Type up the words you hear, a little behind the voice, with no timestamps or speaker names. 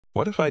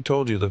What if I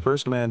told you the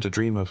first man to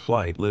dream of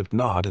flight lived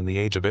not in the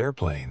age of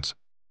airplanes,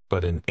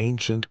 but in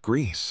ancient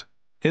Greece?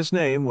 His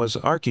name was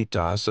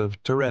Archytas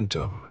of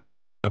Tarentum,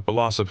 a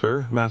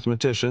philosopher,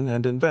 mathematician,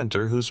 and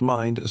inventor whose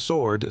mind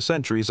soared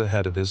centuries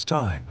ahead of his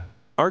time.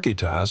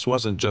 Archytas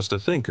wasn't just a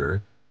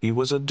thinker, he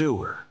was a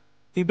doer.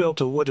 He built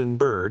a wooden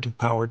bird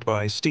powered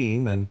by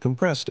steam and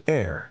compressed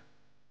air,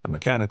 a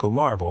mechanical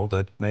marvel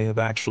that may have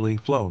actually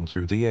flown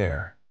through the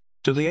air.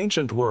 To the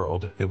ancient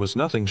world, it was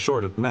nothing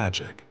short of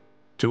magic.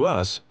 To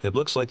us, it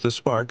looks like the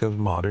spark of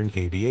modern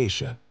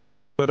aviation.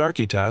 But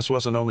Archytas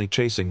wasn't only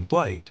chasing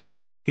flight.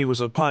 He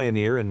was a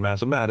pioneer in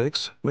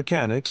mathematics,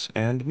 mechanics,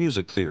 and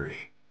music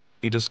theory.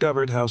 He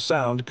discovered how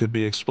sound could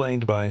be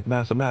explained by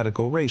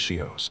mathematical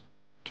ratios,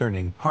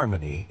 turning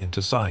harmony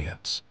into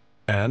science.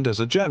 And as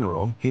a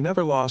general, he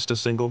never lost a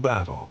single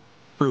battle,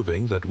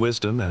 proving that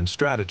wisdom and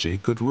strategy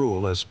could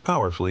rule as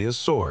powerfully as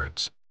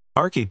swords.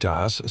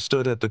 Archytas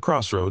stood at the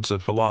crossroads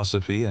of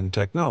philosophy and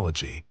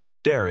technology,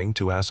 daring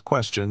to ask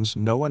questions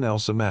no one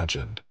else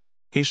imagined.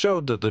 He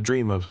showed that the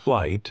dream of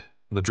flight,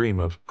 the dream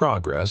of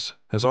progress,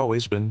 has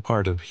always been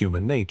part of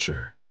human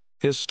nature.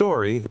 His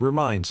story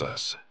reminds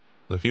us,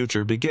 the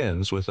future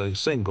begins with a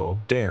single,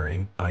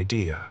 daring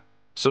idea.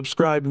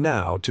 Subscribe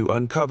now to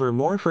uncover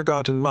more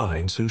forgotten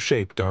minds who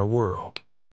shaped our world.